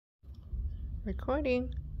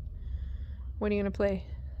Recording. What are you gonna play?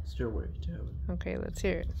 Stairway to Heaven. Okay, let's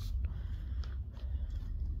hear it.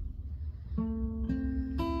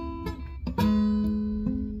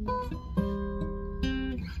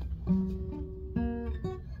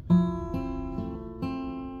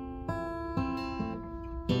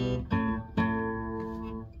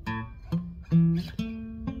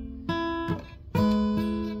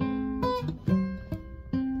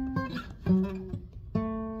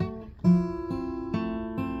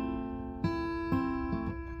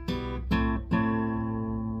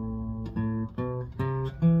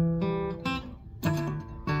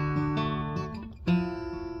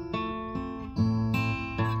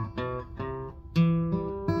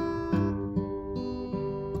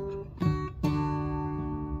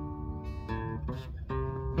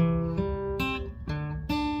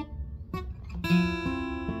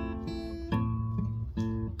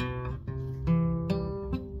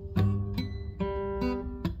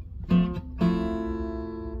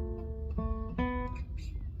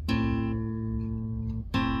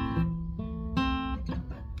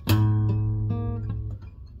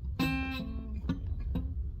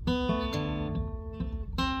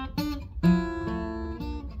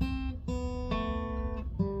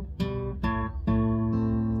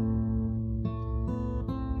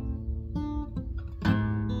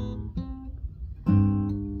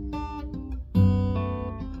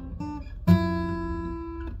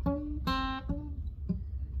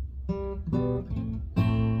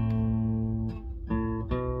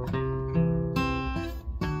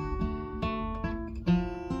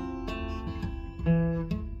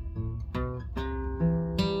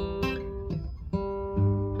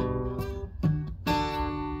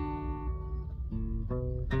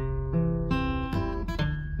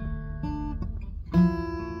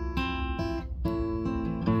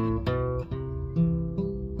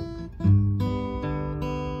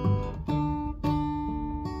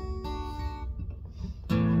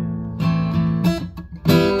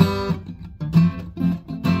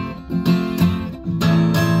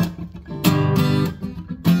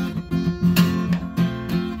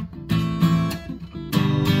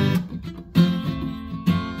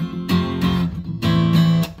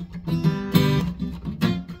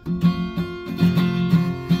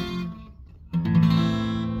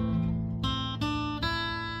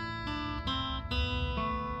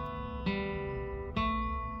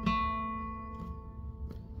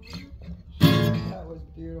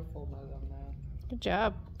 Beautiful, madam, man. Good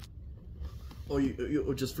job. Oh,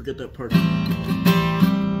 you just forget that part.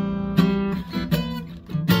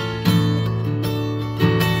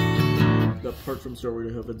 That part from Stairway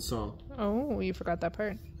to Heaven song. Oh, you forgot that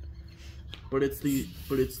part. But it's the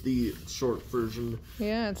short version.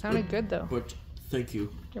 Yeah, it sounded good though. But thank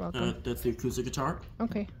you. You're welcome. That's the acoustic guitar.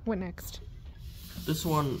 Okay, what next? Next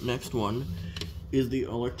one is the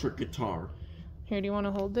electric guitar. Here, do you want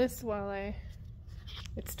to hold this while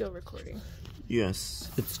it's still recording?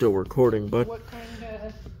 Yes, it's still recording, but... What kind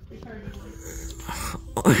of guitar do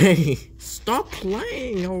you like? Hey, stop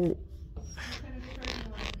playing!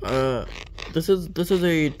 Oh. This is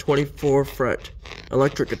a 24 fret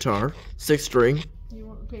electric guitar, 6 string.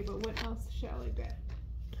 Okay, but what else shall I get?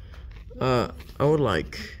 I would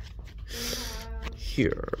like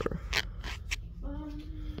here.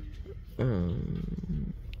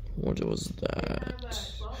 What was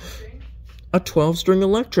that? A 12 string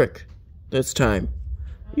electric this time.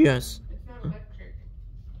 Yes. It's not electric.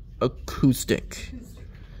 Acoustic.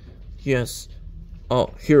 Yes.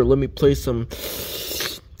 Oh, here, let me play some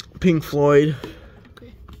Pink Floyd.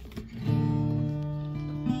 Okay.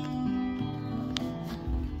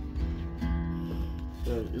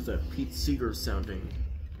 Is that Pete Seeger sounding?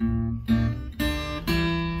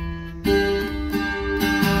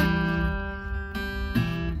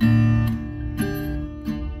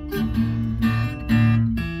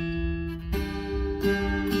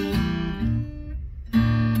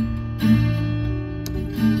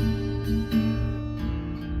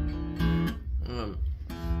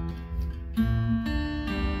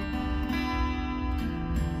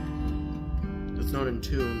 It's not in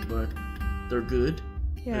tune, but they're good.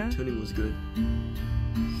 Yeah. The tuning was good. Do you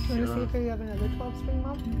want to see if you have another 12 string,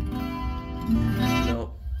 Mom?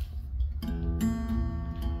 No.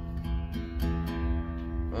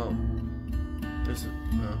 Oh. This is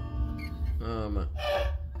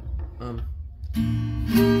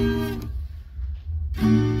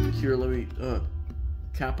here, let me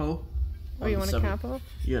capo. Oh, you want a capo?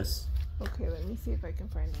 Yes. Okay, let me see if I can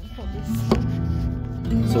find one. Hold this.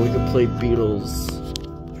 So we can play Beatles.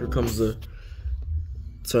 Here comes the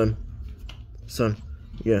sun.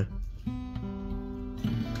 Yeah.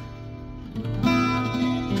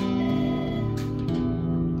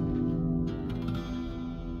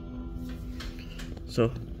 So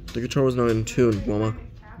the guitar was not in tune, Mama.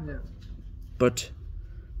 Yeah. But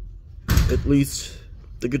at least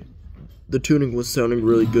the tuning was sounding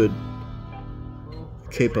really good.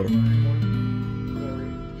 Capo.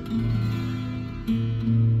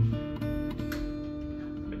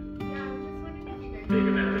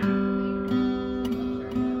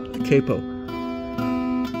 Capo.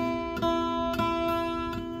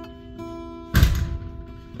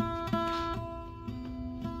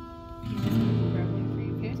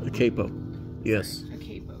 A capo. Yes. A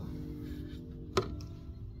capo.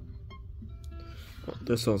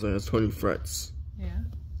 This also has 20 frets. Yeah.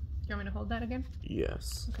 You want me to hold that again?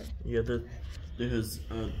 Yes. Okay. Yeah, this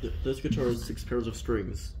guitar has 6 pairs of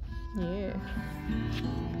strings. Yeah.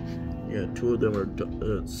 Yeah, 2 of them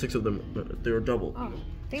are 6 of them they are double. Oh,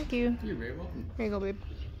 thank you. You're very welcome. Here you go, babe.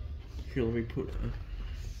 Here, let me put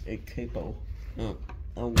a capo.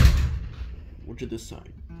 What to this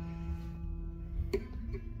side?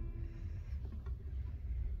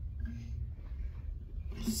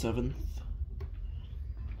 Seventh.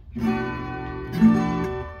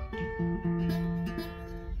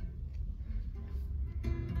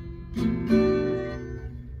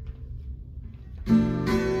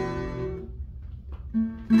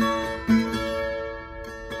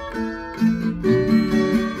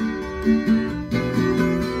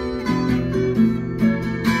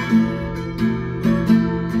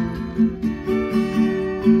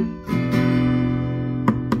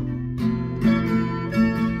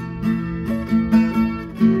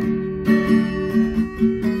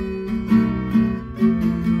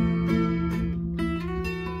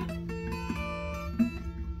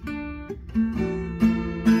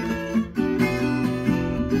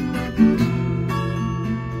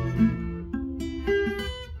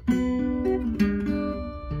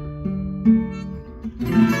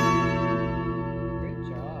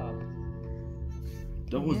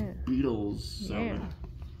 That was Beatles sounding.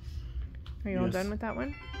 Are you all done with that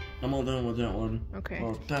one? I'm all done with that one. Okay.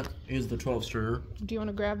 Well, that is the 12 stringer. Do you want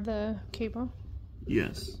to grab the capo?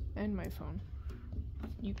 Yes. And my phone.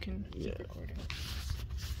 You can keep recording.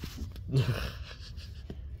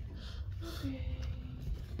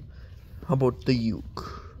 How about the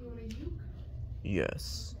uke? You want a uke?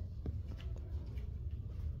 Yes.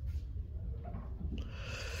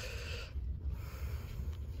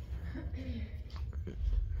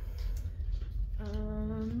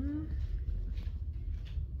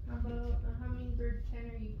 How about a hummingbird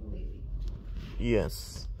tenor ukulele?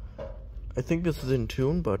 Yes. I think this is in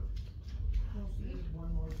tune, but We'll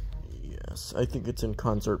see. yes, I think it's in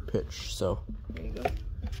concert pitch, so. There you go.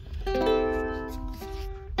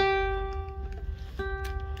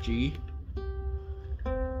 G.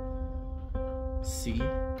 C.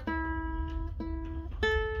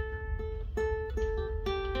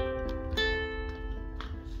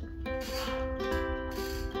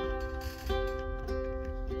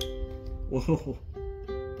 Whoa.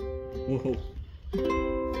 Whoa.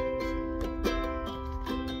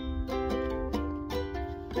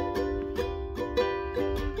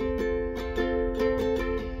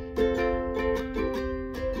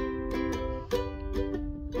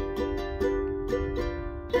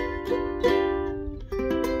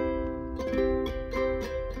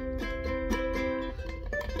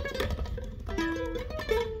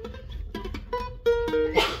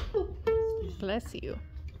 Bless you.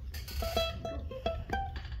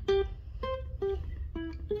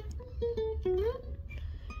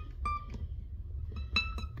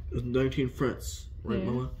 It's 19 frets, right, Yeah.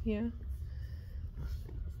 Mama? Yeah.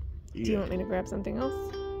 Yeah. Do you want me to grab something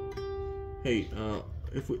else? Hey,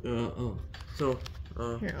 if we, so,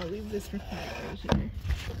 Here, I'll leave this right here.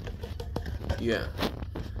 yeah.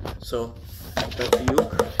 So, that's the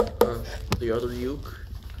uke, the other uke.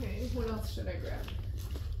 Okay, what else should I grab?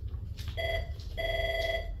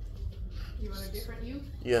 You want a different uke?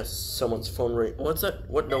 Yes, someone's phone ring. What's that?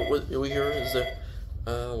 What note was we hear? Is the,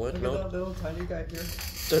 what Look note? at that little tiny guy here.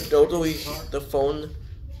 The note that the phone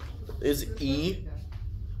is E.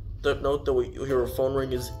 The note that we hear a phone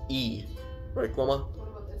ring is E. Right, Mama? What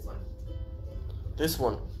about this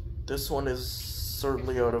one? This one is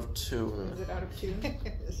certainly out of tune. Is it out of tune?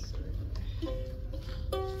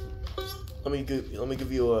 Let me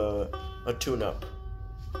give you a tune up.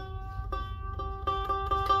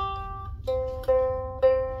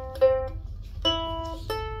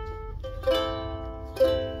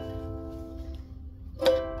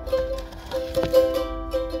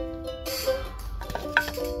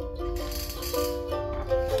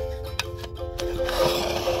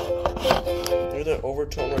 Hear that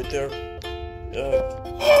overtone right there?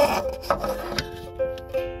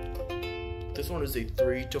 This one is a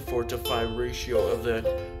 3 to 4 to 5 ratio of the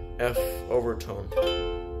F overtone.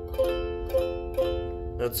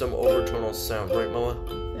 That's some overtonal sound, right, Mala?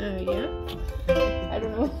 Yeah. I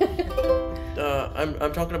don't know.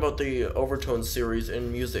 I'm talking about the overtone series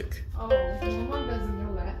in music. Oh, Mama doesn't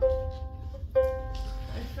know that.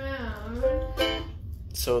 I found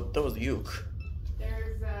So that was uke.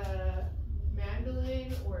 there's a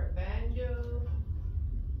mandolin or a banjo.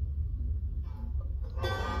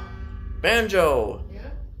 Banjo.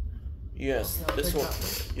 Yeah. Yes, this one.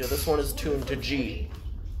 Yeah, this one is tuned to G.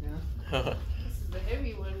 Yeah. This is the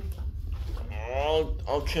heavy one.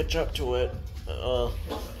 I'll catch up to it.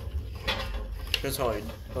 That's how I.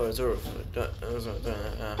 Oh, is there?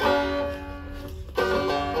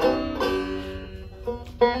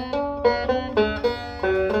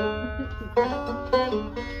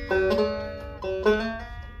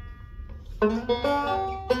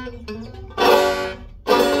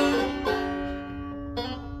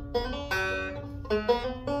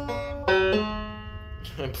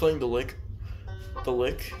 I'm playing the lick. The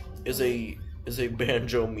lick is a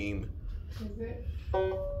banjo meme. Is it?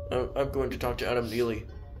 I'm going to talk to Adam Neely.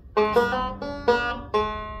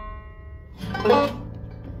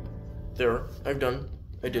 There, I've done.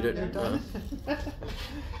 I did it. You're done?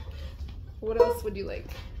 What else would you like?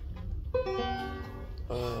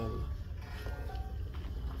 Oh.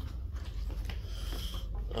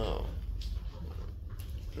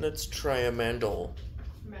 Let's try a mandol.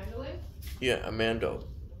 Mandolin? Yeah, a mando.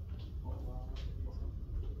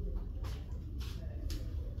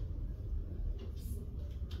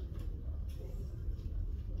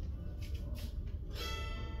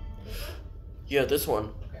 Yeah, this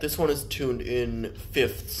one. This one is tuned in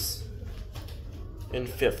fifths. In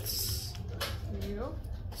fifths. There you go.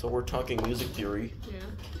 So we're talking music theory. Yeah.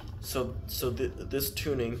 So this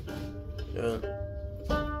tuning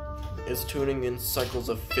is tuning in cycles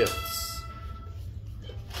of fifths.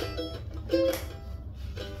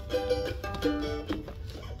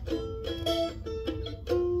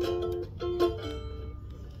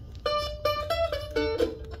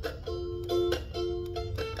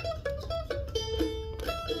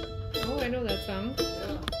 Oh, I know that song.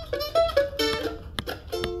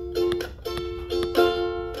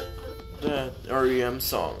 That REM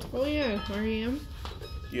song. Oh yeah, REM.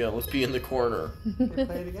 Yeah, let's be in the corner. Can you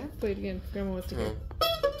play it again? Play it again. Grandma wants to go.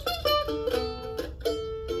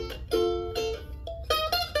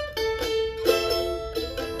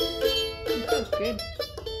 That sounds good.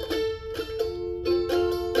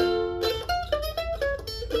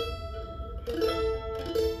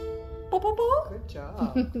 Good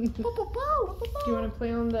job. Do you want to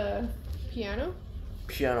play on the piano?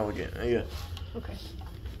 Piano again. Yeah. Okay.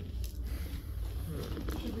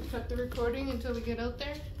 Should we cut the recording until we get out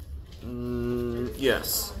there?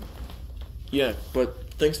 Yes. Yeah,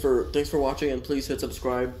 but thanks for watching, and please hit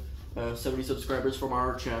subscribe. 70 subscribers from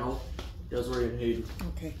our channel. Desiree and Hayden.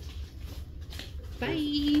 Okay.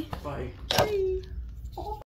 Bye. Bye. Bye.